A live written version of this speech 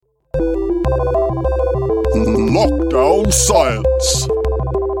Lockdown Science.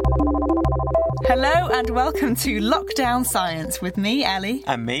 Hello and welcome to Lockdown Science with me, Ellie.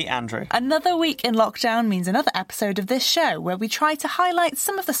 And me, Andrew. Another week in lockdown means another episode of this show where we try to highlight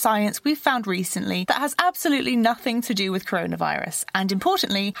some of the science we've found recently that has absolutely nothing to do with coronavirus and,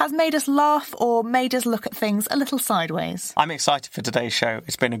 importantly, has made us laugh or made us look at things a little sideways. I'm excited for today's show.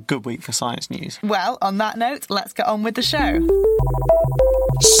 It's been a good week for science news. Well, on that note, let's get on with the show.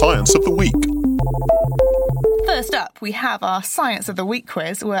 Science of the Week. First up, we have our Science of the Week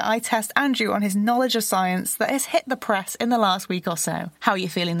quiz, where I test Andrew on his knowledge of science that has hit the press in the last week or so. How are you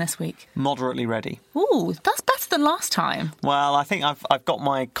feeling this week? Moderately ready. Ooh, that's better than last time. Well, I think I've got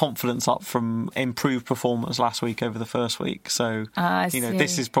my confidence up from improved performance last week over the first week. So,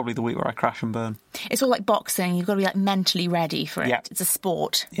 this is probably the week where I crash and burn. It's all like boxing. You've got to be mentally ready for it. Yep. It's a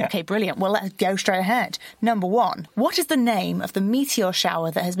sport. Yep. Okay, brilliant. Well, let's go straight ahead. Number one, what is the name of the meteor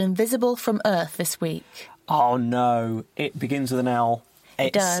shower that has been visible from Earth this week? Oh, no. It begins with an L.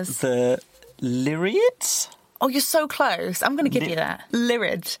 It does. It's the Lyrids? Oh, you're so close. I'm going to give you that.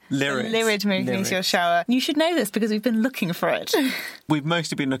 Lyrid. Lyrid Meteor shower. You should know this because we've been looking for it. We've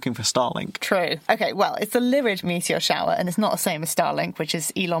mostly been looking for Starlink. True. Okay, well, it's the Lyrid meteor shower, and it's not the same as Starlink, which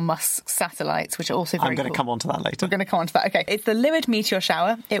is Elon Musk's satellites, which are also very I'm going to come on to that later. We're going to come on to that. Okay, it's the Lyrid meteor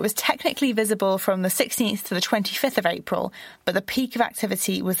shower. It was technically visible from the 16th to the 25th of April, but the peak of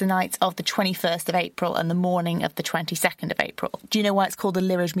activity was the night of the 21st of April and the morning of the 22nd of April. Do you know why it's called the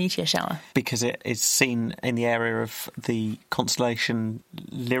Lyrid meteor shower? Because it is seen in the area of the constellation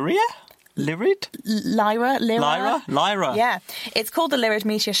Lyra? Lyrid? Lyra. Yeah. It's called the Lyrid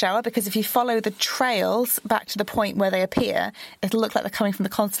meteor shower because if you follow the trails back to the point where they appear, it'll look like they're coming from the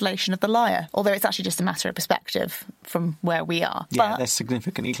constellation of the Lyre, although it's actually just a matter of perspective from where we are. Yeah, they're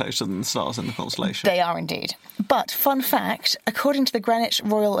significantly closer than the stars in the constellation. They are indeed. But, fun fact, according to the Greenwich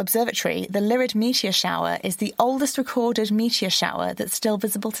Royal Observatory, the Lyrid meteor shower is the oldest recorded meteor shower that's still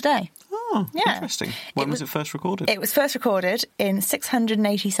visible today. Oh, yeah. Interesting. When was it first recorded? It was first recorded in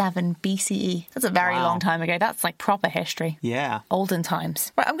 687 BCE. That's a very long time ago. That's like proper history. Yeah. Olden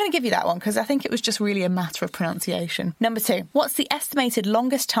times. Right, I'm going to give you that one because I think it was just really a matter of pronunciation. Number two, what's the estimated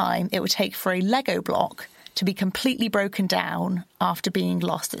longest time it would take for a Lego block to be completely broken down after being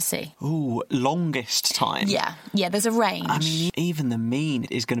lost at sea? Ooh, longest time. Yeah, there's a range. I mean, even the mean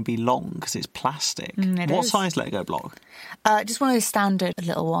is going to be long because it's plastic. What size Lego block? Just one of those standard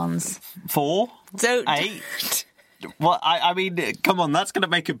little ones. 4? 8? Well, I mean, come on, that's going to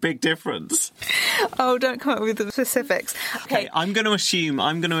make a big difference. Oh, don't come up with the specifics. Okay, I'm going to assume a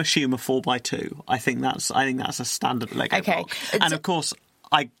 4x2. I think that's a standard Lego block. And of course,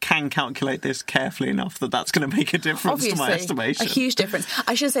 I can calculate this carefully enough that that's going to make a difference to my estimation. A huge difference.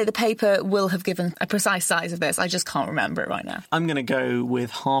 I should say the paper will have given a precise size of this. I just can't remember it right now. I'm going to go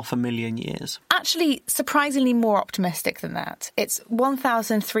with 500,000 years. Actually, surprisingly more optimistic than that. It's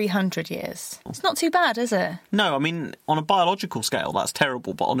 1,300 years. It's not too bad, is it? No, I mean, on a biological scale, that's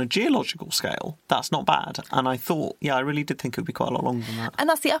terrible. But on a geological scale, that's not bad. And I thought, I really did think it would be quite a lot longer than that. And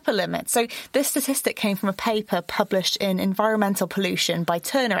that's the upper limit. So this statistic came from a paper published in Environmental Pollution by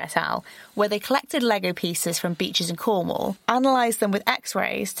Turner et al., where they collected Lego pieces from beaches in Cornwall, analysed them with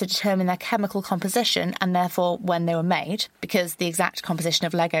X-rays to determine their chemical composition and therefore when they were made, because the exact composition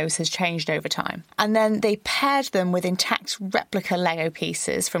of Legos has changed over time. And then they paired them with intact replica Lego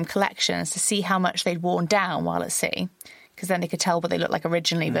pieces from collections to see how much they'd worn down while at sea, because then they could tell what they looked like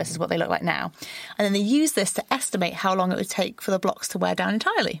originally versus what they look like now. And then they used this to estimate how long it would take for the blocks to wear down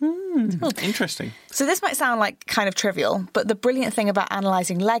entirely. Interesting. So this might sound like kind of trivial, but the brilliant thing about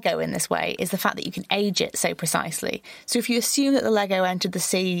analysing Lego in this way is the fact that you can age it so precisely. So if you assume that the Lego entered the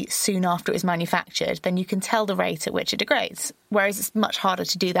sea soon after it was manufactured, then you can tell the rate at which it degrades, whereas it's much harder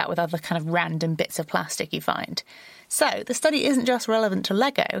to do that with other kind of random bits of plastic you find. So the study isn't just relevant to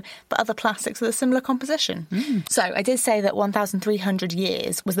Lego, but other plastics with a similar composition. So I did say that 1,300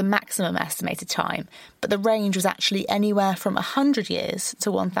 years was the maximum estimated time, but the range was actually anywhere from 100 years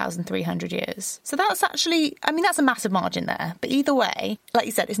to 1,300 years. So that's actually, that's a massive margin there. But either way, like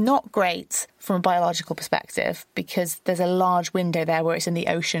you said, it's not great from a biological perspective because there's a large window there where it's in the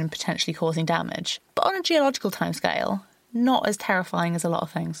ocean potentially causing damage. But on a geological timescale, not as terrifying as a lot of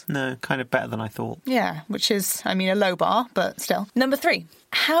things. No, kind of better than I thought. Yeah, which is, a low bar, but still. Number 3.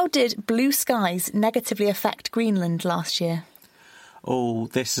 How did blue skies negatively affect Greenland last year? Oh,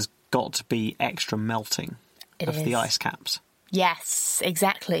 this has got to be extra melting of the ice caps. Yes,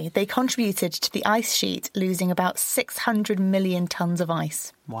 exactly. They contributed to the ice sheet losing about 600 million tonnes of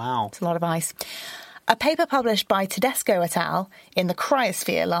ice. Wow. It's a lot of ice. A paper published by Tedesco et al. In the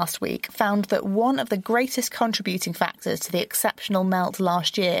Cryosphere last week found that one of the greatest contributing factors to the exceptional melt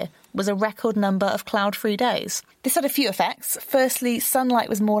last year was a record number of cloud-free days. This had a few effects. Firstly, sunlight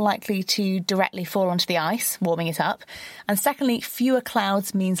was more likely to directly fall onto the ice, warming it up. And secondly, fewer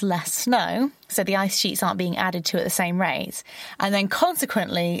clouds means less snow, so the ice sheets aren't being added to at the same rate. And then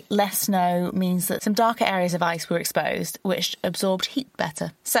consequently, less snow means that some darker areas of ice were exposed, which absorbed heat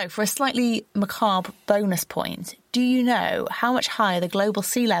better. So for a slightly macabre bonus point, do you know how much higher the global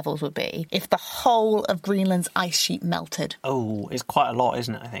sea levels would be if the whole of Greenland's ice sheet melted? Oh, it's quite a lot,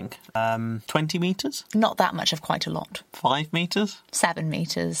 isn't it, I think? 20 metres? Not that much of quite a lot. 5 metres? 7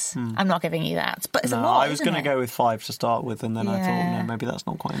 metres. I'm not giving you that. But it's a lot, I was going to go with 5 to start with, and then I thought, no, maybe that's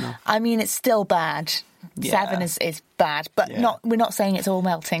not quite enough. I mean, it's still bad. Yeah. 7 is bad, but we're not saying it's all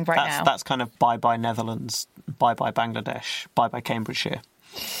melting now. That's kind of bye-bye Netherlands, bye-bye Bangladesh, bye-bye Cambridgeshire.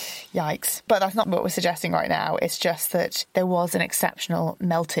 Yikes. But that's not what we're suggesting right now. It's just that there was an exceptional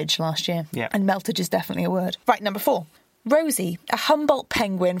meltage last year. Yeah. And meltage is definitely a word. Right, number 4. Rosie, a Humboldt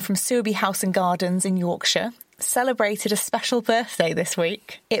penguin from Sowerby House and Gardens in Yorkshire, celebrated a special birthday this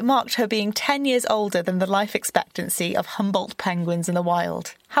week. It marked her being 10 years older than the life expectancy of Humboldt penguins in the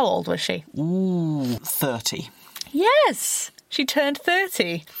wild. How old was she? Ooh, 30. Yes, she turned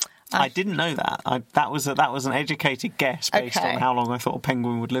 30. I didn't know that. That was an educated guess based on how long I thought a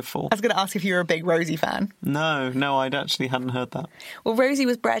penguin would live for. I was going to ask if you were a big Rosie fan. No, I actually hadn't heard that. Well, Rosie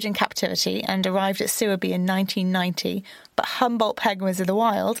was bred in captivity and arrived at Sowerby in 1990, but Humboldt penguins in the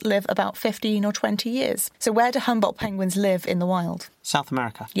wild live about 15 or 20 years. So where do Humboldt penguins live in the wild? South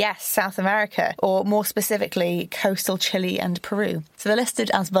America. Yes, South America, or more specifically, coastal Chile and Peru. So they're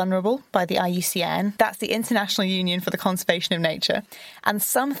listed as vulnerable by the IUCN. That's the International Union for the Conservation of Nature. And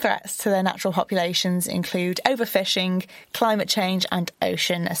some threats to their natural populations include overfishing, climate change, and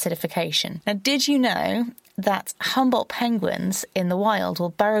ocean acidification. Now, did you know that Humboldt penguins in the wild will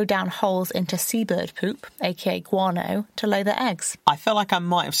burrow down holes into seabird poop, aka guano, to lay their eggs? I feel like I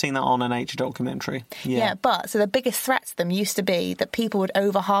might have seen that on a nature documentary. Yeah, but so the biggest threat to them used to be that people would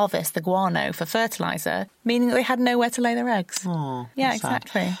over-harvest the guano for fertiliser, meaning that they had nowhere to lay their eggs. Oh, yeah,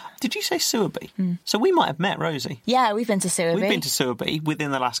 exactly. Sad. Did you say Sowerby? So we might have met Rosie. Yeah, we've been to Sowerby. We've been to Sowerby within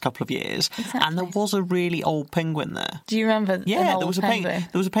the last couple of years, and there was a really old penguin there. Do you remember? Yeah, there was a penguin.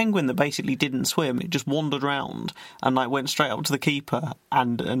 There was a penguin that basically didn't swim. It just wandered around and went straight up to the keeper,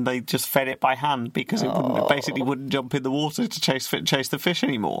 and they just fed it by hand because it wouldn't jump in the water to chase the fish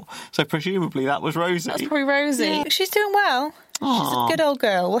anymore. So presumably that was Rosie. That's probably Rosie. Yeah. She's doing well. Aww. She's a good old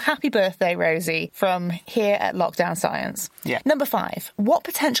girl. Well, happy birthday, Rosie, from here at Lockdown Science. Yeah. Number 5. What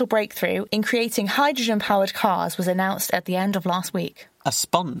potential breakthrough in creating hydrogen-powered cars was announced at the end of last week? A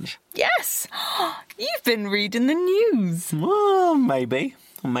sponge. Yes! You've been reading the news. Well, maybe.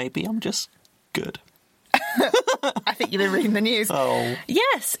 Or maybe I'm just good. I think you've been reading the news. Oh.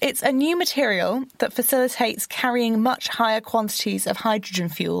 Yes, it's a new material that facilitates carrying much higher quantities of hydrogen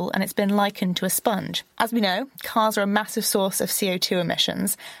fuel, and it's been likened to a sponge. As we know, cars are a massive source of CO2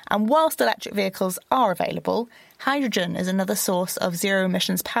 emissions, and whilst electric vehicles are available, hydrogen is another source of zero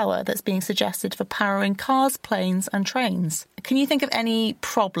emissions power that's being suggested for powering cars, planes and trains. Can you think of any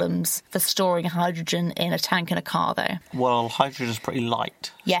problems for storing hydrogen in a tank in a car, though? Well, hydrogen's pretty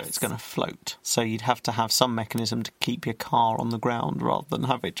light, yes. So it's going to float. So you'd have to have some mechanism to keep your car on the ground rather than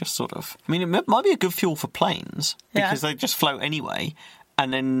have it just sort of... I mean, it might be a good fuel for planes because they just float anyway,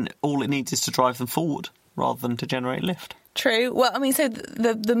 and then all it needs is to drive them forward rather than to generate lift. True. Well, I mean, so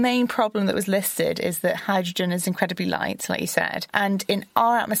the main problem that was listed is that hydrogen is incredibly light, like you said, and in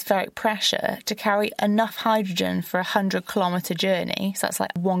our atmospheric pressure, to carry enough hydrogen for a 100-kilometre journey, so that's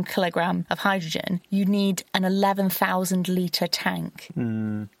like 1 kilogram of hydrogen, you need an 11,000-litre tank.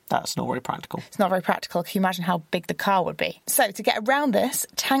 That's not very practical. It's not very practical. Can you imagine how big the car would be? So to get around this,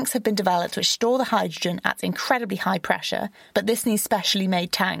 tanks have been developed which store the hydrogen at incredibly high pressure, but this needs specially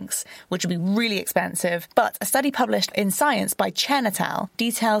made tanks, which would be really expensive. But a study published in Science by Chen et al.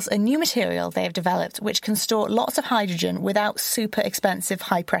 Details a new material they have developed which can store lots of hydrogen without super expensive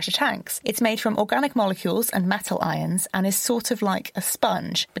high-pressure tanks. It's made from organic molecules and metal ions and is sort of like a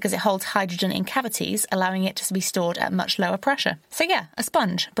sponge because it holds hydrogen in cavities, allowing it to be stored at much lower pressure. So yeah, a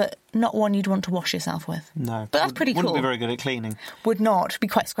sponge, but not one you'd want to wash yourself with. No. But that's pretty cool. Wouldn't be very good at cleaning. Would not. Be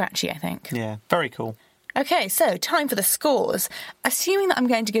quite scratchy, I think. Yeah, very cool. OK, so time for the scores. Assuming that I'm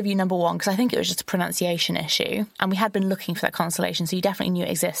going to give you number 1, because I think it was just a pronunciation issue, and we had been looking for that consolation, so you definitely knew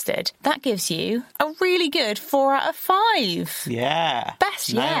it existed. That gives you a really good 4 out of 5. Yeah. Best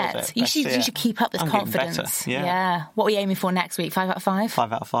yet. You should keep up this confidence. Better. Yeah. What are we aiming for next week? 5 out of 5?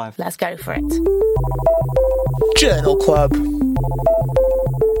 5 out of 5. Let's go for it. Journal Club.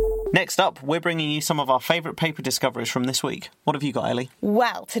 Next up, we're bringing you some of our favourite paper discoveries from this week. What have you got, Ellie?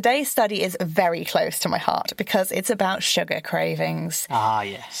 Well, today's study is very close to my heart because it's about sugar cravings. Ah,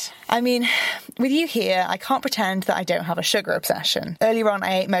 yes. I mean, with you here, I can't pretend that I don't have a sugar obsession. Earlier on,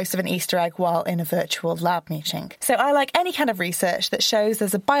 I ate most of an Easter egg while in a virtual lab meeting. So I like any kind of research that shows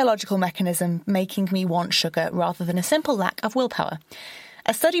there's a biological mechanism making me want sugar rather than a simple lack of willpower.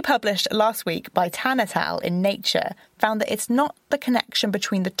 A study published last week by Tan et al. In Nature found that it's not the connection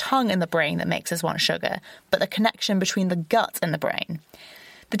between the tongue and the brain that makes us want sugar, but the connection between the gut and the brain.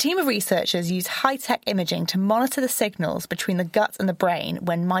 The team of researchers used high-tech imaging to monitor the signals between the gut and the brain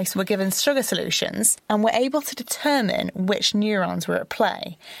when mice were given sugar solutions and were able to determine which neurons were at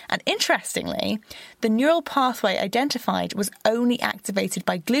play. And interestingly, the neural pathway identified was only activated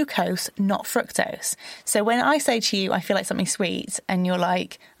by glucose, not fructose. So when I say to you, I feel like something sweet, and you're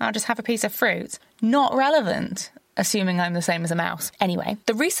like, I'll just have a piece of fruit, not relevant. Assuming I'm the same as a mouse. Anyway,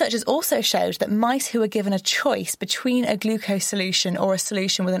 the researchers also showed that mice who were given a choice between a glucose solution or a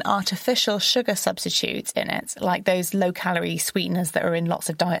solution with an artificial sugar substitute in it, like those low-calorie sweeteners that are in lots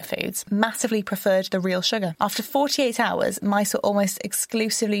of diet foods, massively preferred the real sugar. After 48 hours, mice were almost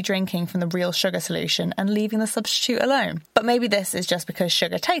exclusively drinking from the real sugar solution and leaving the substitute alone. But maybe this is just because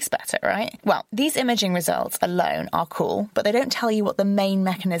sugar tastes better, right? Well, these imaging results alone are cool, but they don't tell you what the main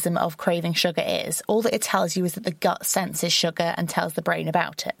mechanism of craving sugar is. All that it tells you is that the gut senses sugar and tells the brain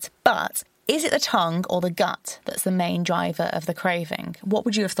about it. But is it the tongue or the gut that's the main driver of the craving? What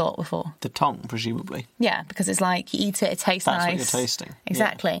would you have thought before? The tongue, presumably. Yeah, because it's like you eat it, it tastes nice. That's what you're tasting.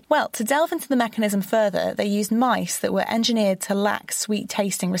 Exactly. Yeah. Well, to delve into the mechanism further, they used mice that were engineered to lack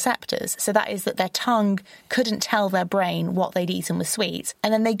sweet-tasting receptors. So that is that their tongue couldn't tell their brain what they'd eaten was sweet.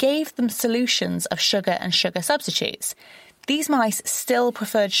 And then they gave them solutions of sugar and sugar substitutes. These mice still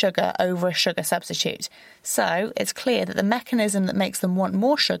preferred sugar over a sugar substitute. So it's clear that the mechanism that makes them want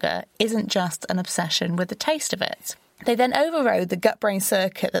more sugar isn't just an obsession with the taste of it. They then overrode the gut-brain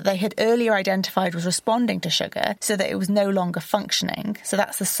circuit that they had earlier identified was responding to sugar so that it was no longer functioning. So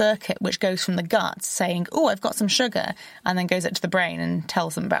that's the circuit which goes from the gut saying, oh, I've got some sugar, and then goes up to the brain and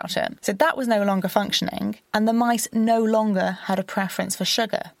tells them about it. So that was no longer functioning, and the mice no longer had a preference for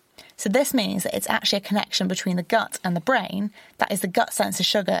sugar. So this means that it's actually a connection between the gut and the brain. That is, the gut senses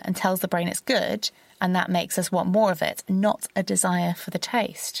sugar and tells the brain it's good, and that makes us want more of it, not a desire for the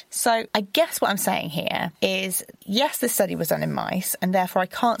taste. So I guess what I'm saying here is, yes, this study was done in mice, and therefore I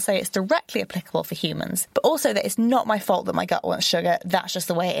can't say it's directly applicable for humans, but also that it's not my fault that my gut wants sugar. That's just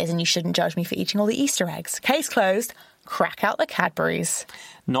the way it is, and you shouldn't judge me for eating all the Easter eggs. Case closed. Crack out the Cadbury's.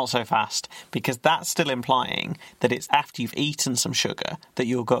 Not so fast, because that's still implying that it's after you've eaten some sugar that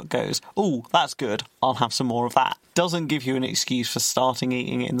your gut goes, oh, that's good, I'll have some more of that. Doesn't give you an excuse for starting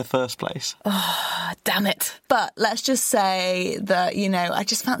eating it in the first place. Oh, damn it. But let's just say that, I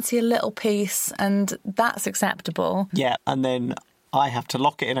just fancy a little piece, and that's acceptable. Yeah, and then I have to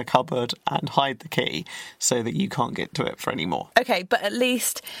lock it in a cupboard and hide the key so that you can't get to it for any more. Okay, but at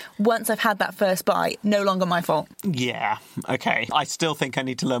least once I've had that first bite, no longer my fault. Yeah, okay. I still think I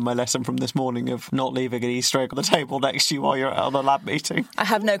need to learn my lesson from this morning of not leaving an Easter egg on the table next to you while you're at a lab meeting. I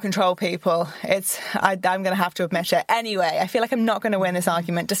have no control, people. I'm going to have to admit it. Anyway, I feel like I'm not going to win this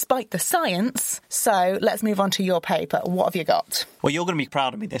argument despite the science. So let's move on to your paper. What have you got? Well, you're going to be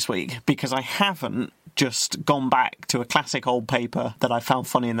proud of me this week because I haven't just gone back to a classic old paper that I found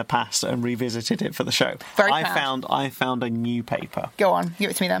funny in the past and revisited it for the show. Very proud. I found a new paper. Go on, give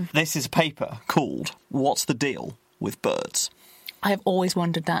it to me then. This is a paper called What's the Deal with Birds? I have always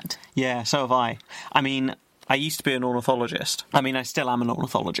wondered that. Yeah, so have I. I mean, I used to be an ornithologist. I mean, I still am an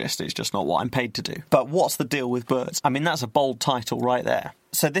ornithologist. It's just not what I'm paid to do. But what's the deal with birds? I mean, that's a bold title right there.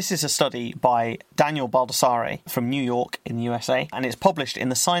 So this is a study by Daniel Baldassare from New York in the USA, and it's published in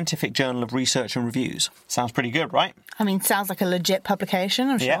the Scientific Journal of Research and Reviews. Sounds pretty good, right? I mean, sounds like a legit publication,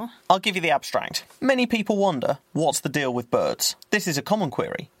 I'm yeah. sure. I'll give you the abstract. Many people wonder, what's the deal with birds? This is a common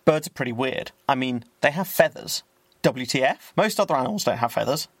query. Birds are pretty weird. I mean, they have feathers. WTF? Most other animals don't have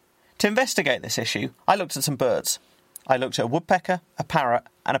feathers. To investigate this issue, I looked at some birds. I looked at a woodpecker, a parrot,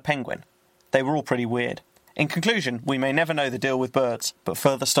 and a penguin. They were all pretty weird. In conclusion, we may never know the deal with birds, but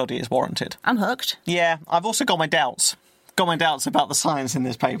further study is warranted. I'm hooked. Yeah, I've also got my doubts. Got my doubts about the science in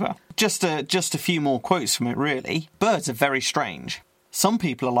this paper. Just a few more quotes from it, really. Birds are very strange. Some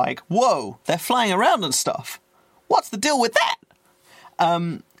people are like, whoa, they're flying around and stuff. What's the deal with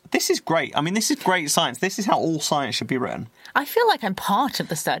that? This is great. I mean, this is great science. This is how all science should be written. I feel like I'm part of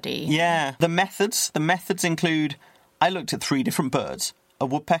the study. Yeah. The methods include, I looked at 3 different birds. A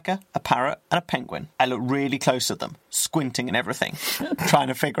woodpecker, a parrot, and a penguin. I looked really close at them, squinting and everything, trying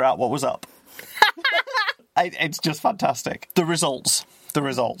to figure out what was up. It's just fantastic. The results. the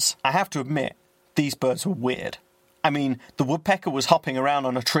results. I have to admit, these birds were weird. I mean, the woodpecker was hopping around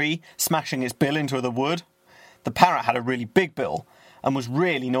on a tree, smashing its bill into the wood. The parrot had a really big bill and was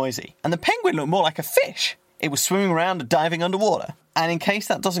really noisy. And the penguin looked more like a fish. It was swimming around and diving underwater. And in case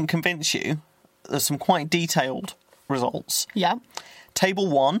that doesn't convince you, there's some quite detailed results. Yeah. Table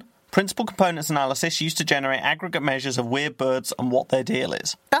 1, principal components analysis used to generate aggregate measures of weird birds and what their deal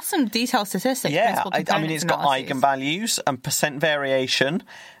is. That's some detailed statistics. Yeah, I mean, it's got eigenvalues and percent variation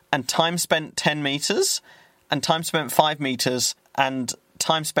and time spent 10 metres and time spent 5 metres and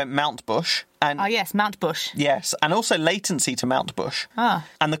time spent Mount Bush. And yes, Mount Bush. Yes, and also latency to Mount Bush.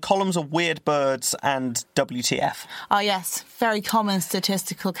 And the columns of weird birds and WTF. Yes, very common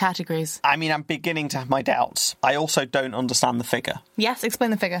statistical categories. I mean, I'm beginning to have my doubts. I also don't understand the figure. Yes, explain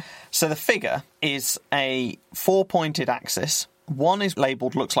the figure. So the figure is a 4-pointed axis. One is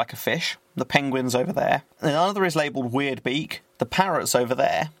labelled looks like a fish, the penguin's over there. Another is labelled weird beak, the parrot's over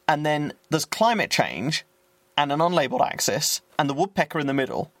there. And then there's climate change and an unlabelled axis, and the woodpecker in the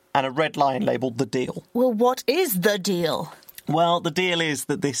middle, and a red line labelled the deal. Well, what is the deal? Well, the deal is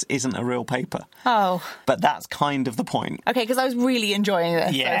that this isn't a real paper. Oh. But that's kind of the point. Okay, because I was really enjoying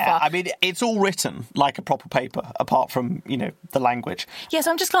this so far. I mean, it's all written like a proper paper, apart from, the language. Yeah,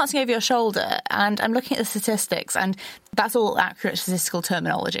 so I'm just glancing over your shoulder, and I'm looking at the statistics, and that's all accurate statistical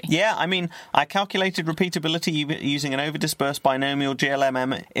terminology. Yeah, I mean, I calculated repeatability using an overdispersed binomial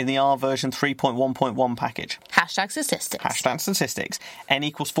GLMM in the R version 3.1.1 package. Hashtag statistics. Hashtag statistics. N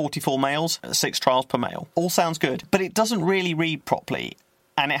equals 44 males, 6 trials per male. All sounds good, but it doesn't really read properly,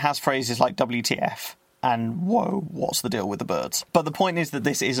 and it has phrases like WTF and whoa, what's the deal with the birds? But the point is that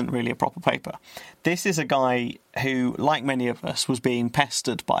this isn't really a proper paper. This is a guy who, like many of us, was being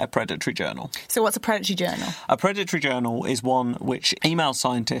pestered by a predatory journal. So what's a predatory journal? A predatory journal is one which emails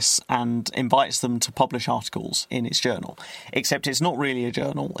scientists and invites them to publish articles in its journal. Except it's not really a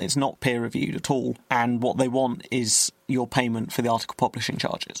journal, it's not peer-reviewed at all, and what they want is your payment for the article publishing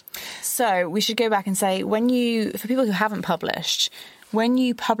charges. So we should go back and say, for people who haven't published, when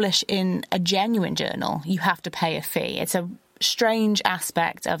you publish in a genuine journal, you have to pay a fee. It's a strange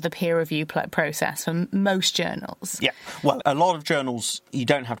aspect of the peer review process for most journals. Yeah, well, a lot of journals you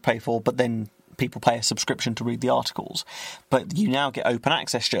don't have to pay for, but then people pay a subscription to read the articles. But you now get open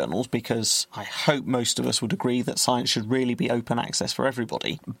access journals because I hope most of us would agree that science should really be open access for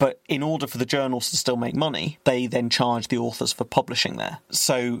everybody. But in order for the journals to still make money, they then charge the authors for publishing there.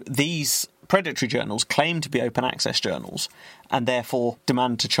 So these predatory journals claim to be open access journals and therefore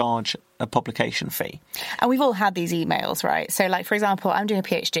demand to charge a publication fee. And we've all had these emails, right? So, like, for example, I'm doing a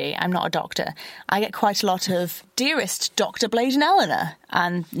PhD, I'm not a doctor. I get quite a lot of, dearest Dr. Bladen Eleanor,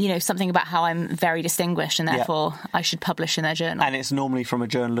 and, something about how I'm very distinguished and therefore I should publish in their journal. And it's normally from a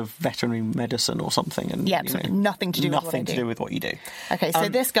journal of veterinary medicine or something. And nothing to do with what you do. Okay, so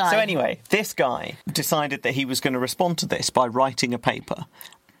this guy... So anyway, this guy decided that he was going to respond to this by writing a paper,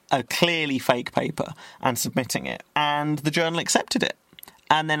 a clearly fake paper, and submitting it. And the journal accepted it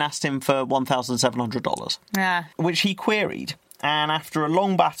and then asked him for $1,700, which he queried. And after a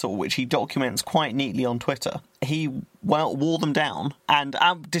long battle, which he documents quite neatly on Twitter, he wore them down. And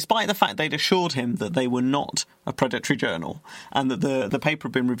despite the fact they'd assured him that they were not a predatory journal and that the paper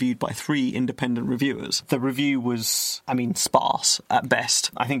had been reviewed by 3 independent reviewers, the review was, sparse at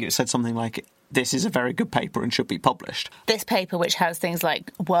best. I think it said something like, this is a very good paper and should be published. This paper, which has things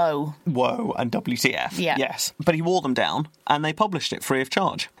like whoa and WTF. Yeah. Yes. But he wore them down and they published it free of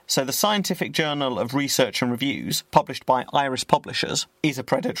charge. So the Scientific Journal of Research and Reviews, published by Iris Publishers, is a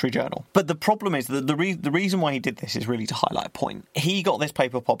predatory journal. But the problem is that the reason why he did this is really to highlight a point. He got this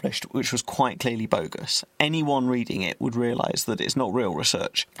paper published, which was quite clearly bogus. Anyone reading it would realise that it's not real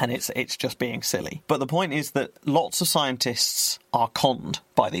research and it's just being silly. But the point is that lots of scientists are conned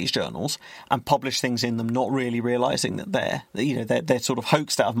by these journals and publish things in them, not really realising that they're sort of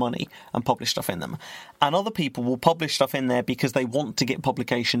hoaxed out of money and publish stuff in them. And other people will publish stuff in there because they want to get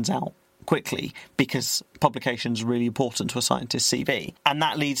publications out quickly, because publications are really important to a scientist's CV. And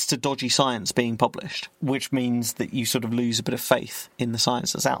that leads to dodgy science being published, which means that you sort of lose a bit of faith in the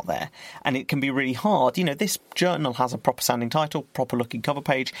science that's out there. And it can be really hard. This journal has a proper sounding title, proper looking cover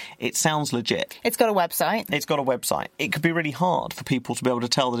page. It sounds legit. It's got a website. It could be really hard for people to be able to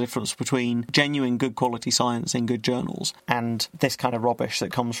tell the difference between genuine good quality science in good journals and this kind of rubbish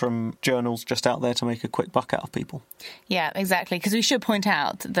that comes from journals just out there to make a quick buck out of people. Yeah, exactly. Because we should point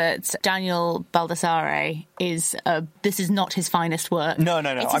out that Daniel Baldassare say this is not his finest work. No.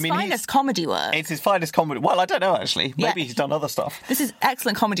 It's his finest comedy work. It's his finest comedy. Well, I don't know, actually. Maybe he's done other stuff. This is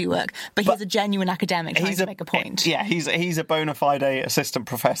excellent comedy work, but he's a genuine academic trying to make a point. Yeah, he's a bona fide assistant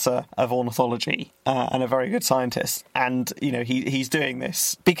professor of ornithology and a very good scientist. And, he's doing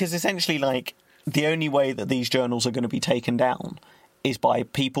this because essentially, the only way that these journals are going to be taken down is by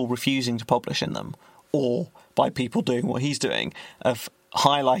people refusing to publish in them, or by people doing what he's doing, of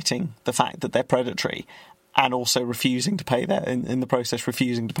highlighting the fact that they're predatory and also refusing to pay in the process,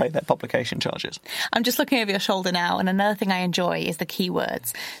 refusing to pay their publication charges. I'm just looking over your shoulder now, and another thing I enjoy is the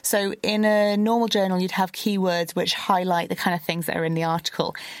keywords. So in a normal journal, you'd have keywords which highlight the kind of things that are in the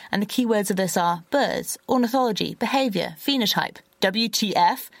article. And the keywords of this are birds, ornithology, behaviour, phenotype,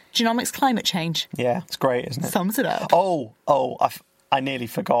 WTF, genomics, climate change. Yeah, it's great, isn't it? Sums it up. I nearly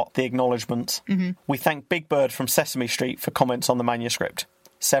forgot the acknowledgements. Mm-hmm. We thank Big Bird from Sesame Street for comments on the manuscript.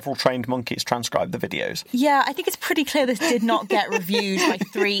 Several trained monkeys transcribed the videos. Yeah, I think it's pretty clear this did not get reviewed by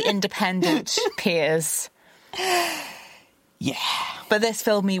 3 independent peers. Yeah. But this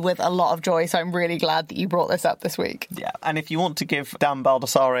filled me with a lot of joy, so I'm really glad that you brought this up this week. Yeah, and if you want to give Dan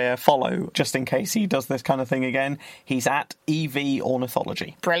Baldassare a follow, just in case he does this kind of thing again, he's at EV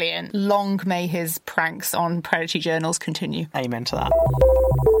Ornithology. Brilliant. Long may his pranks on predatory journals continue. Amen to that.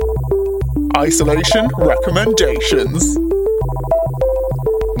 Isolation recommendations.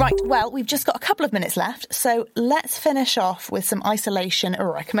 Right, well, we've just got a couple of minutes left, so let's finish off with some isolation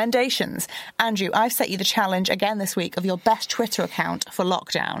recommendations. Andrew, I've set you the challenge again this week of your best Twitter account for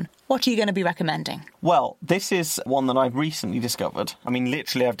lockdown. What are you going to be recommending? Well, this is one that I've recently discovered. I mean,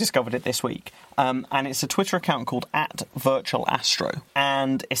 literally, I've discovered it this week. And it's a Twitter account called @VirtualAstro.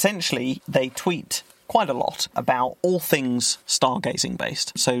 And essentially, they tweet quite a lot about all things stargazing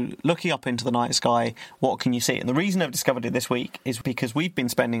based. So looking up into the night sky, what can you see? And the reason I've discovered it this week is because we've been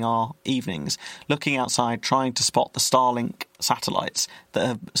spending our evenings looking outside trying to spot the Starlink satellites that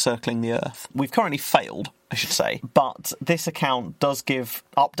are circling the Earth. We've currently failed, I should say, but this account does give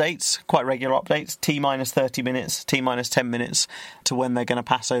updates, quite regular updates, T-minus 30 minutes, T-minus 10 minutes to when they're going to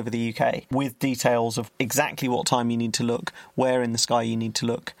pass over the UK, with details of exactly what time you need to look, where in the sky you need to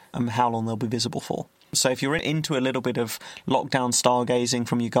look, and how long they'll be visible for. So if you're into a little bit of lockdown stargazing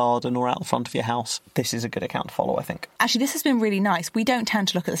from your garden or out the front of your house, this is a good account to follow, I think. Actually, this has been really nice. We don't tend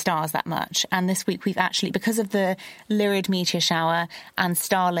to look at the stars that much. And this week we've actually, because of the Lyrid meteor shower and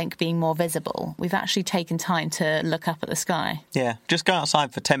Starlink being more visible, we've actually taken time to look up at the sky. Yeah, just go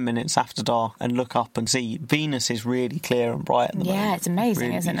outside for 10 minutes after dark and look up and see. Venus is really clear and bright at the moment. Yeah, it's amazing,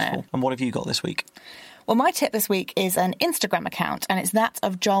 really isn't beautiful. it? And what have you got this week? Well, my tip this week is an Instagram account, and it's that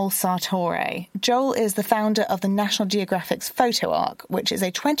of Joel Sartore. Joel is the founder of the National Geographic's Photo Arc, which is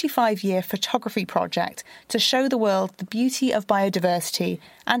a 25-year photography project to show the world the beauty of biodiversity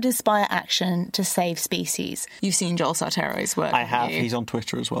and inspire action to save species. You've seen Joel Sartore's work, I have. You? He's on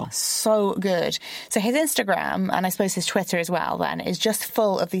Twitter as well. So good. So his Instagram, and I suppose his Twitter as well then, is just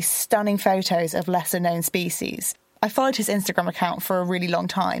full of these stunning photos of lesser-known species. I followed his Instagram account for a really long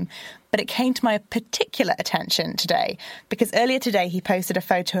time, but it came to my particular attention today because earlier today he posted a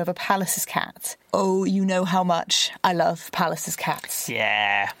photo of a Pallas's cat. Oh, you know how much I love Pallas's cats.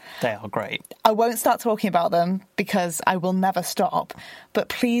 Yeah, they are great. I won't start talking about them because I will never stop, but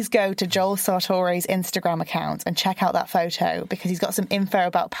please go to Joel Sartore's Instagram account and check out that photo because he's got some info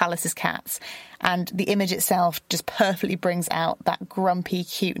about Pallas's cats, and the image itself just perfectly brings out that grumpy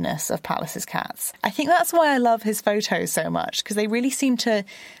cuteness of Pallas's cats. I think that's why I love his photos so much, because they really seem to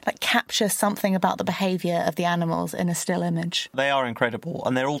capture something about the behaviour of the animals in a still image. They are incredible,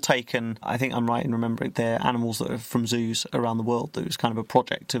 and they're all taken, I think I'm right in remembering, they're animals that are from zoos around the world. There was kind of a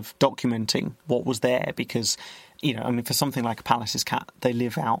project of documenting what was there because, for something like a Pallas's cat, they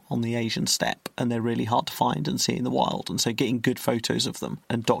live out on the Asian steppe and they're really hard to find and see in the wild. And so getting good photos of them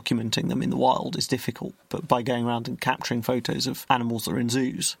and documenting them in the wild is difficult. But by going around and capturing photos of animals that are in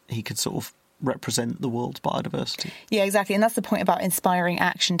zoos, he could sort of represent the world's biodiversity. Yeah, exactly. And that's the point about inspiring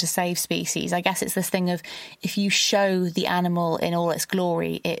action to save species. I guess it's this thing of if you show the animal in all its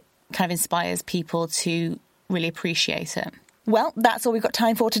glory, it kind of inspires people to really appreciate it. Well, that's all we've got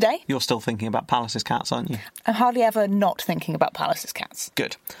time for today. You're still thinking about Pallas's cats, aren't you? I'm hardly ever not thinking about Pallas's cats.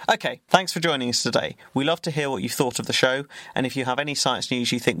 Good. OK, thanks for joining us today. We love to hear what you thought of the show, and if you have any science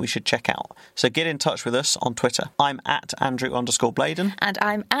news you think we should check out. So get in touch with us on Twitter. I'm at Andrew_Bladen. And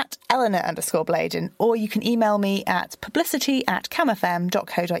I'm at Eleanor_Bladen. Or you can email me at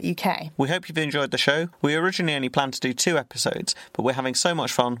publicity@camfm.co.uk. We hope you've enjoyed the show. We originally only planned to do 2 episodes, but we're having so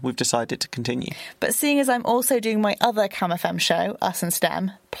much fun, we've decided to continue. But seeing as I'm also doing my other Cam FM STEM show, Us and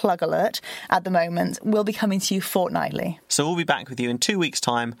STEM, plug alert, at the moment, will be coming to you fortnightly. So we'll be back with you in 2 weeks'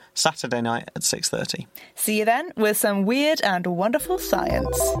 time, Saturday night at 6:30. See you then with some weird and wonderful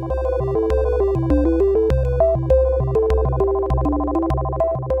science.